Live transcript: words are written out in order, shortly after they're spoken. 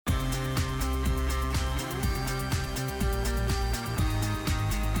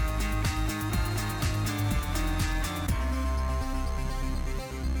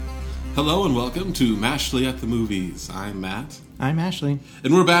Hello and welcome to Mashley at the Movies. I'm Matt. I'm Ashley.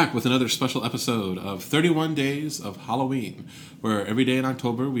 And we're back with another special episode of 31 Days of Halloween, where every day in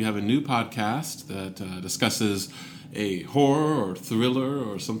October we have a new podcast that discusses a horror or thriller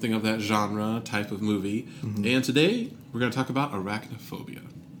or something of that genre type of movie. Mm-hmm. And today we're going to talk about Arachnophobia.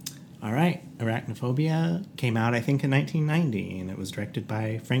 All right. Arachnophobia came out, I think, in 1990, and it was directed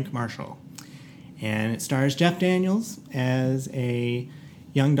by Frank Marshall. And it stars Jeff Daniels as a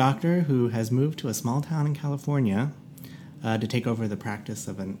young doctor who has moved to a small town in California to take over the practice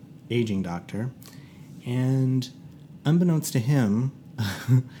of an aging doctor. And unbeknownst to him,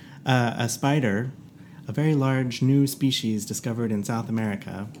 a spider, a very large new species discovered in South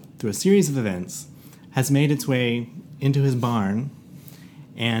America through a series of events, has made its way into his barn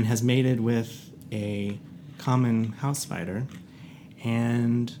and has mated with a common house spider.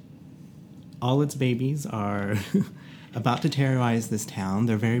 And all its babies are about to terrorize this town.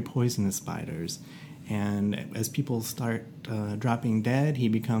 They're very poisonous spiders. And as people start dropping dead, he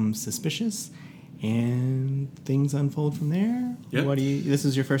becomes suspicious, and things unfold from there. Yep. This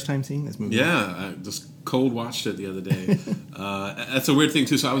is your first time seeing this movie? Yeah, I just cold watched it the other day. That's a weird thing,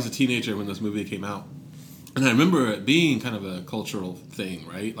 too. So I was a teenager when this movie came out. And I remember it being kind of a cultural thing,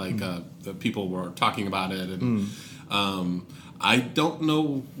 right? Like, the people were talking about it. And I don't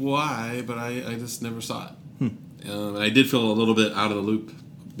know why, but I just never saw it. And I did feel a little bit out of the loop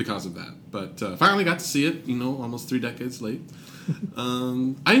because of that. But finally got to see it, almost 3 decades late.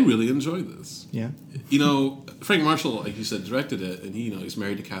 I really enjoyed this. Yeah. Frank Marshall, like you said, directed it, and he's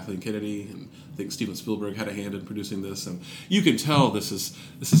married to Kathleen Kennedy, and I think Steven Spielberg had a hand in producing this, and you can tell this is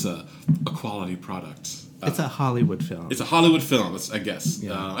a quality product. It's a Hollywood film. It's a Hollywood film, I guess.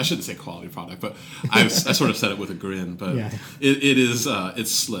 Yeah. I shouldn't say quality product, but I sort of said it with a grin. But yeah. It is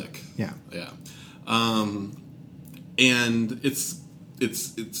it's slick. Yeah. Yeah. And it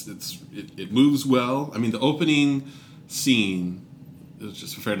moves well. I mean, the opening scene is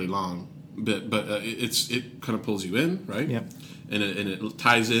just fairly long, but it kind of pulls you in, right? Yep. And it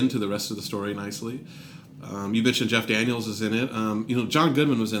ties into the rest of the story nicely. You mentioned Jeff Daniels is in it. John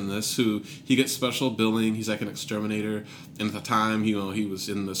Goodman was in this, who he gets special billing. He's like an exterminator. And at the time, he was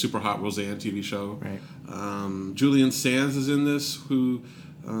in the super hot Roseanne TV show. Right. Julian Sands is in this, who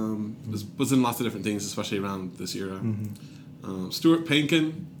was in lots of different things, especially around this era. Mm-hmm. Stuart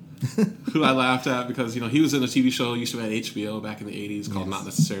Pankin, who I laughed at because, he was in a TV show used to be at HBO back in the 80s called Not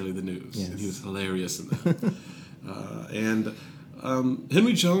Necessarily the News. Yes. And he was hilarious in that. And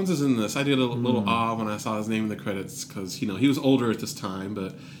Henry Jones is in this. I did a little awe when I saw his name in the credits because, he was older at this time,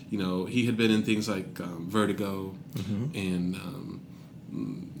 but, he had been in things like Vertigo and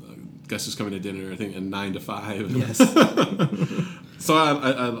Guess Who's Coming to Dinner, I think, and 9 to 5. Yes. So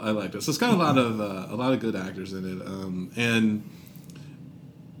I liked it. So it's got a lot of good actors in it, and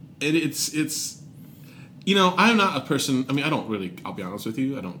it's I'm not a person. I mean, I don't really. I'll be honest with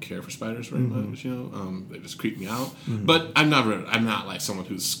you. I don't care for spiders very much. They just creep me out. Mm-hmm. But I'm not like someone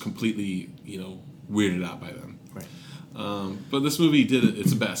who's completely weirded out by them. Right. But this movie did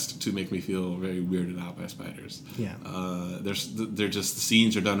its best to make me feel very weirded out by spiders. Yeah. They're just the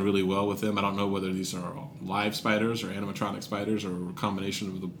scenes are done really well with them. I don't know whether these are live spiders or animatronic spiders or a combination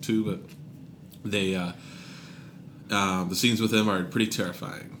of the two, but they the scenes with them are pretty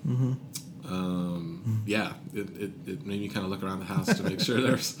terrifying. Mm-hmm. Yeah, it made me kind of look around the house to make sure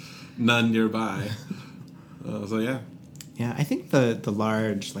there's none nearby. So yeah. Yeah, I think the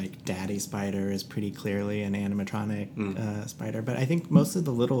large, daddy spider is pretty clearly an animatronic spider, but I think most of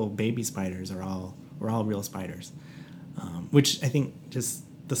the little baby spiders were all real spiders, which I think just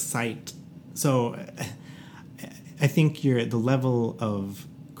the sight. So I think the level of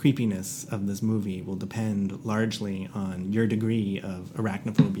creepiness of this movie will depend largely on your degree of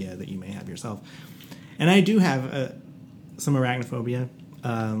arachnophobia that you may have yourself. And I do have some arachnophobia.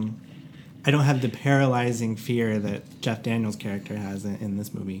 I don't have the paralyzing fear that Jeff Daniels' character has in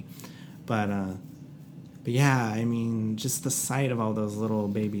this movie. But yeah, I mean, just the sight of all those little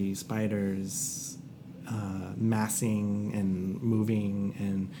baby spiders massing and moving,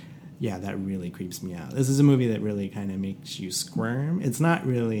 and yeah, that really creeps me out. This is a movie that really kind of makes you squirm. It's not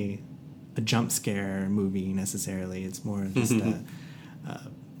really a jump scare movie necessarily. It's more just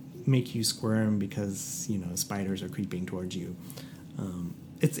make you squirm because, spiders are creeping towards you.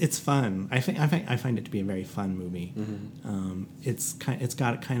 It's fun. I find it to be a very fun movie. Mm-hmm. It's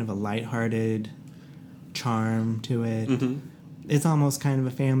got kind of a lighthearted charm to it. Mm-hmm. It's almost kind of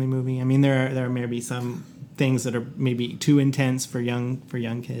a family movie. I mean, there are maybe some things that are maybe too intense for young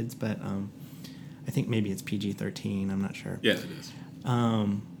kids, but I think maybe it's PG-13. I'm not sure. Yeah, it is.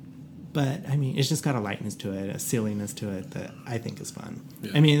 But I mean, it's just got a lightness to it, a silliness to it that I think is fun.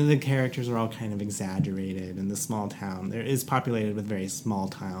 Yeah. I mean, the characters are all kind of exaggerated, and the small town there is populated with very small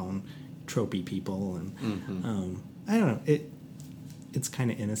town, tropey people, and I don't know. It's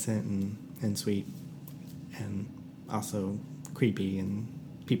kind of innocent and sweet, and also creepy, and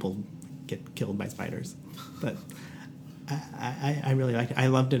people get killed by spiders. But I really liked it. I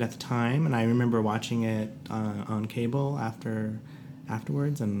loved it at the time, and I remember watching it on cable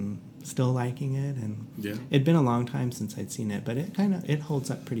afterwards, and still liking it. And it'd been a long time since I'd seen it, but it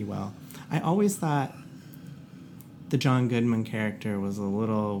holds up pretty well. I always thought the John Goodman character was a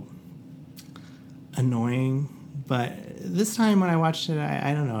little annoying, but this time when I watched it,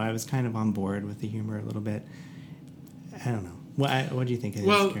 I don't know, I was kind of on board with the humor a little bit. I don't know. What do you think of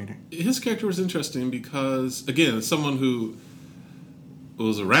his character? His character was interesting because, again, as someone who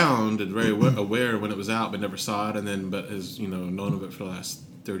was around and very aware when it was out but never saw it, but has known of it for the last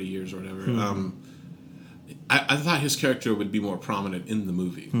 30 years or whatever. I thought his character would be more prominent in the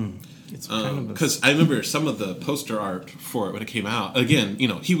movie. It's because I remember some of the poster art for it when it came out. Again,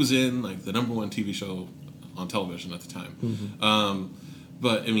 he was in like the number one TV show on television at the time.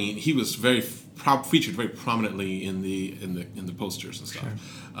 But I mean, he was featured very prominentely in the posters and stuff.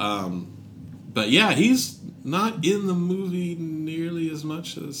 Sure. But yeah, he's not in the movie nearly as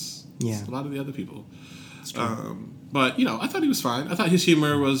much as a lot of the other people. But I thought he was fine. I thought his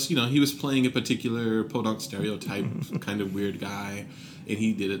humor was, he was playing a particular podunk stereotype kind of weird guy, and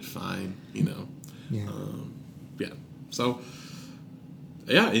he did it fine. So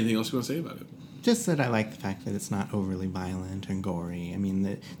anything else you want to say about it? Just that I like the fact that it's not overly violent and gory. I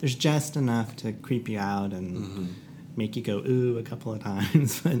mean, there's just enough to creep you out and make you go ooh a couple of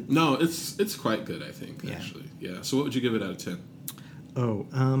times. But no, it's quite good, I think, actually. Yeah. So what would you give it out of 10?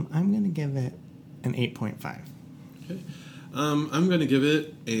 I'm going to give it an 8.5. Okay. I'm going to give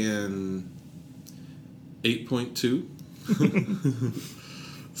it an 8.2.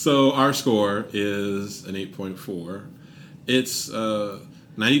 So our score is an 8.4. It's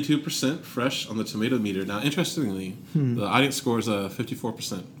 92% fresh on the tomato meter. Now, interestingly, the audience score is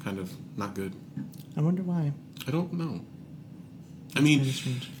 54%, kind of not good. I wonder why. I don't know. I mean,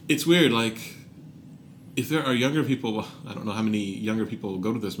 it's weird. Like, if there are younger people, I don't know how many younger people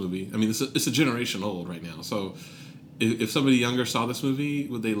go to this movie. I mean, it's a generation old right now. So, if somebody younger saw this movie,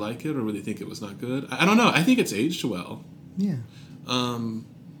 would they like it or would they think it was not good? I don't know. I think it's aged well. Yeah.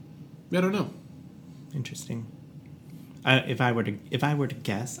 I don't know. Interesting. If I were to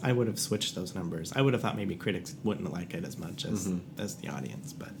guess, I would have switched those numbers. I would have thought maybe critics wouldn't like it as much as the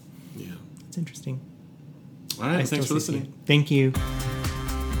audience, but yeah, it's interesting. All right, thanks for listening. Thank you.